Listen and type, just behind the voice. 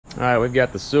Alright, we've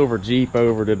got the silver Jeep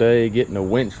over today getting a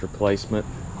winch replacement.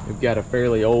 We've got a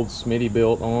fairly old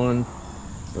Smittybilt on.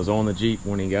 It was on the Jeep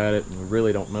when he got it. We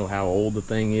really don't know how old the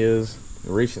thing is.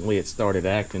 Recently it started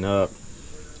acting up.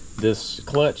 This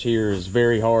clutch here is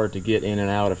very hard to get in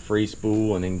and out of free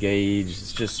spool and engage.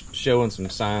 It's just showing some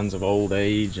signs of old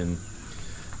age, and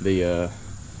the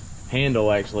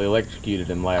handle actually electrocuted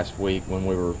him last week when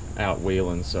we were out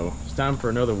wheeling. So it's time for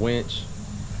another winch.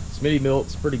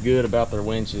 Smittybilt's pretty good about their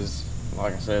winches.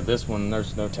 Like I said, this one,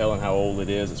 there's no telling how old it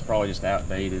is. It's probably just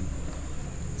outdated.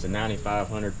 It's a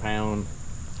 9,500 pound.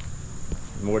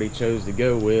 And what he chose to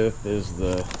go with is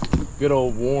the good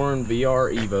old Warn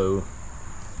VR Evo.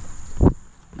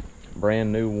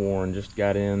 Brand new Warn, just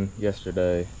got in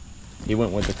yesterday. He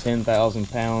went with the 10,000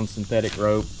 pound synthetic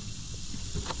rope.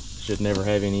 Should never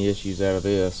have any issues out of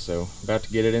this. So about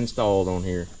to get it installed on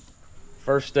here.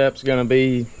 First step's gonna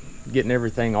be getting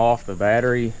everything off the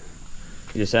battery.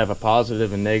 You just have a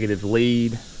positive and negative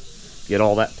lead. Get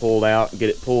all that pulled out, get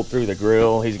it pulled through the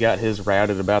grill. He's got his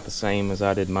routed about the same as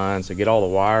I did mine, so get all the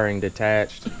wiring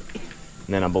detached. And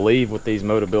then I believe with these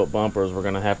Motobilt bumpers, we're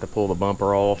gonna have to pull the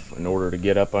bumper off in order to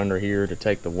get up under here to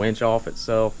take the winch off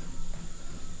itself.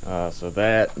 So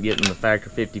that, getting the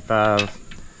factor 55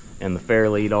 and the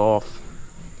fair lead off,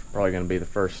 probably gonna be the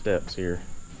first steps here.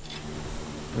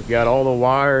 We've got all the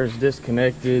wires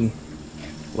disconnected,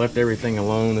 left everything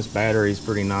alone. This battery is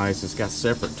pretty nice. It's got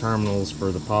separate terminals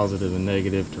for the positive and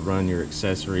negative to run your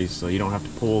accessories, so you don't have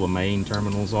to pull the main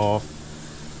terminals off.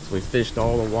 So we fished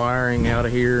all the wiring out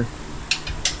of here.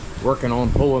 Working on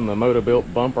pulling the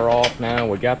Motobilt bumper off now.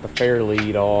 We got the fair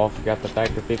lead off, got the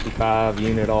factor 55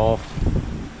 unit off.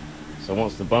 So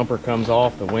once the bumper comes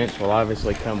off, the winch will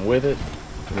obviously come with it,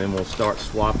 and then we'll start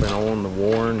swapping on the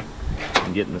Warn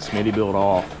and getting the Smittybilt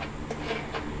off.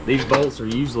 These bolts are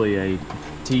usually a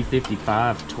T55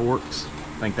 Torx.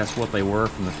 I think that's what they were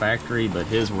from the factory, but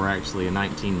his were actually a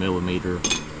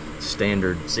 19mm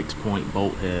standard 6-point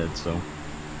bolt head, so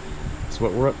that's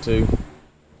what we're up to.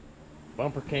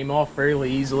 Bumper came off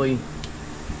fairly easily.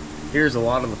 Here's a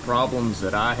lot of the problems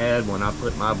that I had when I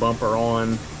put my bumper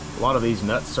on. A lot of these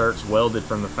nut certs welded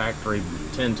from the factory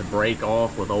tend to break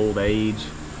off with old age.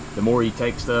 The more you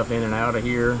take stuff in and out of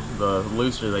here, the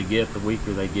looser they get, the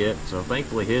weaker they get. So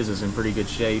thankfully his is in pretty good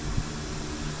shape.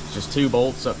 It's just 2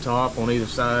 bolts up top on either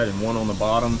side and 1 on the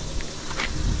bottom.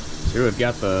 So here we've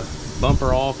got the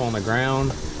bumper off on the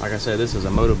ground. Like I said, this is a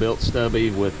Motobilt stubby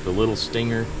with the little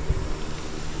stinger.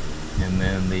 And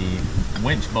then the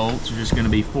winch bolts are just gonna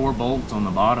be 4 bolts on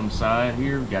the bottom side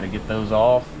here. We've got to get those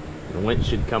off. The winch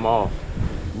should come off.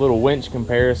 Little winch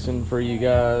comparison for you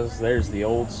guys. There's the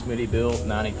old Smittybilt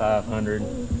 9500.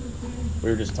 We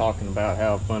were just talking about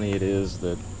how funny it is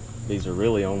that these are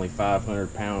really only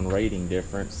 500 pound rating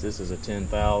difference. This is a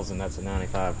 10,000, that's a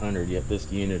 9500, yet this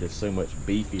unit is so much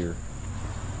beefier.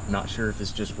 Not sure if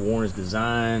it's just Warn's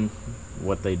design,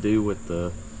 what they do with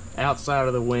the outside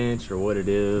of the winch, or what it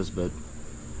is, but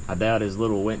I doubt his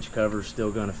little winch cover's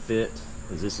still gonna fit,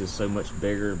 because this is so much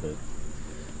bigger. But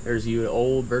there's you,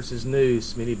 old versus new,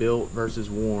 Smittybilt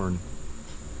versus Warn.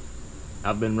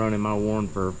 I've been running my Warn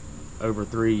for over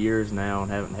 3 years now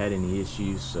and haven't had any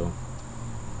issues, so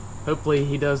hopefully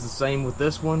he does the same with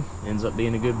this one. Ends up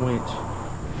being a good winch.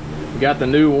 We got the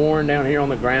new Warn down here on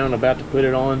the ground, about to put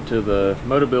it on to the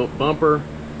Motobilt bumper.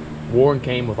 Warn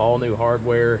came with all new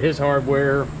hardware. His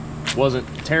hardware wasn't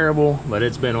terrible, but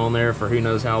it's been on there for who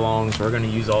knows how long, so we're going to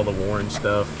use all the Warn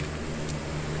stuff.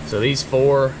 So these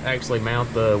 4 actually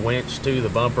mount the winch to the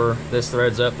bumper. This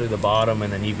threads up through the bottom,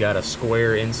 and then you've got a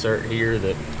square insert here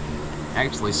that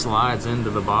actually slides into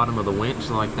the bottom of the winch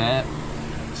like that.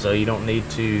 So you don't need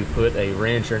to put a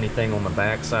wrench or anything on the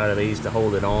back side of these to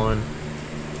hold it on.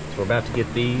 So we're about to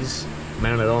get these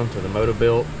mounted onto the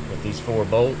Motobilt with these 4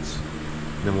 bolts,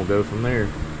 and then we'll go from there.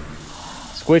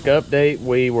 Just a quick update,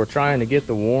 we were trying to get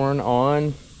the Warn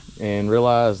on and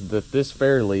realized that this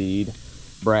fair lead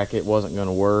bracket wasn't going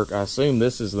to work. I assume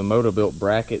this is the Motobilt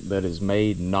bracket that is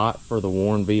made not for the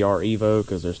Warn VR Evo,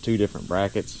 because there's 2 different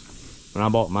brackets. When I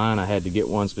bought mine, I had to get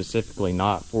one specifically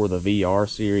not for the VR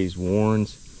series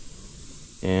Warns,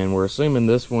 and we're assuming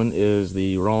this one is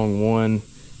the wrong one,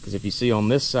 because if you see on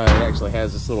this side, it actually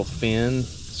has this little fin.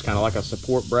 It's kind of like a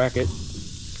support bracket,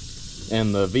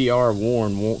 and the VR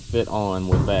Warn won't fit on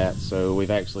with that. So we've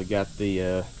actually got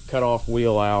the cutoff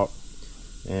wheel out,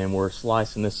 and we're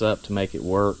slicing this up to make it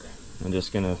work. I'm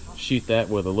just gonna shoot that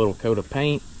with a little coat of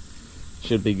paint.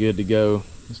 Should be good to go.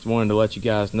 Just wanted to let you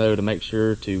guys know to make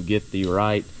sure to get the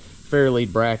right fair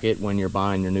lead bracket when you're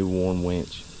buying your new Warn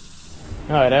winch.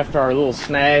 Alright, after our little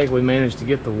snag, we managed to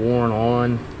get the Warn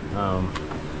on.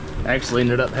 Actually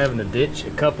ended up having to ditch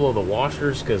a couple of the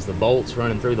washers because the bolts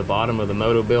running through the bottom of the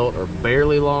moto belt are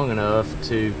barely long enough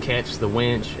to catch the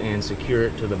winch and secure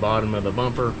it to the bottom of the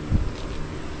bumper.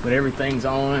 But everything's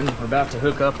on. We're about to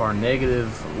hook up our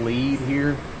negative lead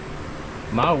here.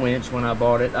 My winch, when I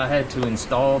bought it, I had to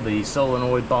install the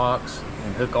solenoid box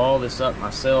and hook all this up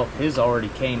myself. His already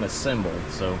came assembled,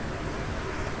 so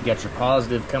you got your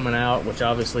positive coming out, which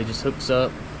obviously just hooks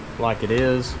up like it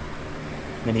is.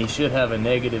 And he should have a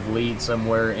negative lead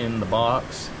somewhere in the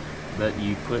box that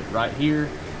you put right here,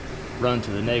 run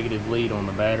to the negative lead on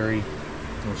the battery,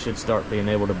 and we should start being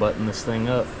able to button this thing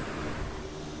up.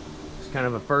 It's kind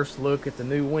of a first look at the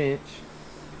new winch.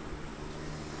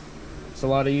 It's a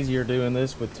lot easier doing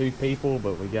this with two people,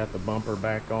 but we got the bumper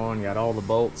back on, got all the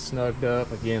bolts snugged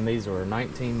up. Again, these are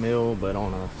 19 mil, but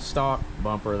on a stock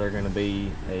bumper, they're gonna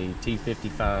be a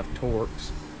T55 Torx.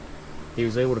 He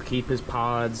was able to keep his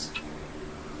pods.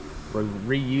 We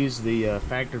reused the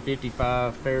Factor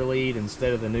 55 fair lead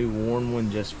instead of the new Warn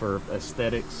one just for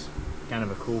aesthetics. Kind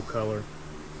of a cool color.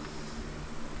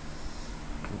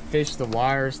 Fished the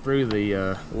wires through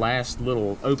the last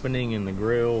little opening in the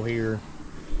grill here,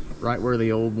 right where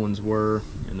the old ones were,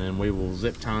 and then we will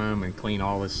zip tie them and clean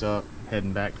all this up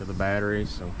heading back to the battery.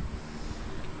 So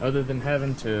other than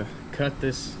having to cut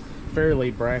this fair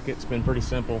lead bracket, it's been pretty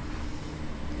simple.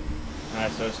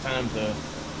 Alright, so it's time to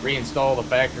reinstall the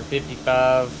Factor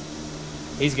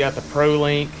 55. He's got the Pro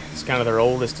Link. It's kind of their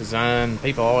oldest design.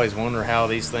 People always wonder how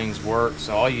these things work.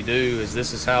 So all you do is,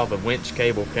 this is how the winch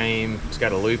cable came. It's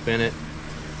got a loop in it.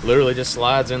 Literally just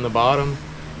slides in the bottom.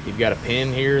 You've got a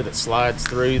pin here that slides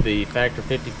through the Factor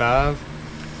 55.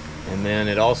 And then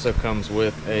it also comes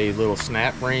with a little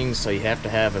snap ring. So you have to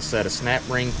have a set of snap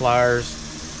ring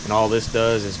pliers. And all this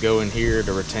does is go in here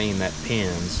to retain that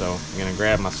pin. So I'm gonna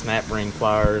grab my snap ring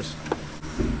pliers.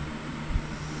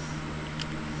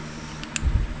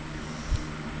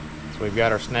 So we've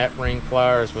got our snap ring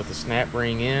pliers with the snap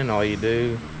ring in. All you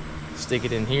do, stick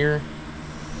it in here,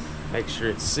 make sure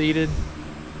it's seated,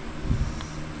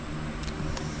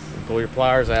 and pull your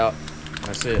pliers out.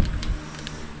 That's it.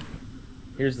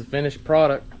 Here's the finished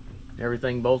product.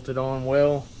 Everything bolted on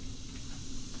well.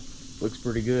 Looks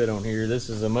pretty good on here. This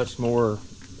is a much more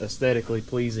aesthetically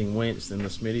pleasing winch than the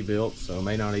Smitty built, so I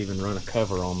may not even run a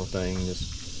cover on the thing.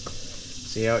 Just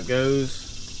see how it goes.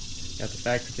 Got the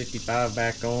Factor 55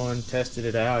 back on, tested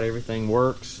it out, everything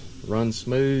works, runs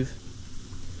smooth.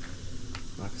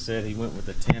 Like I said, he went with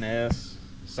the 10S.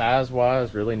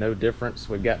 Size-wise, really no difference.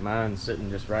 We've got mine sitting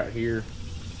just right here.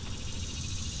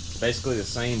 It's basically the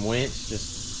same winch,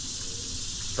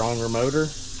 just stronger motor.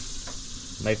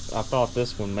 I thought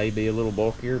this one may be a little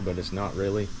bulkier, but it's not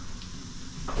really.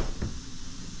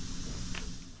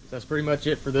 So that's pretty much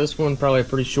it for this one. Probably a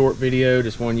pretty short video.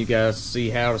 Just wanted you guys to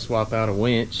see how to swap out a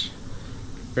winch.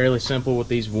 Fairly simple with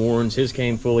these Warns. His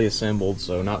came fully assembled,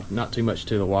 so not too much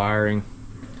to the wiring.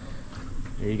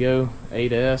 There you go,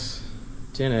 8S,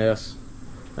 10S.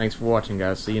 Thanks for watching,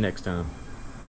 guys. See you next time.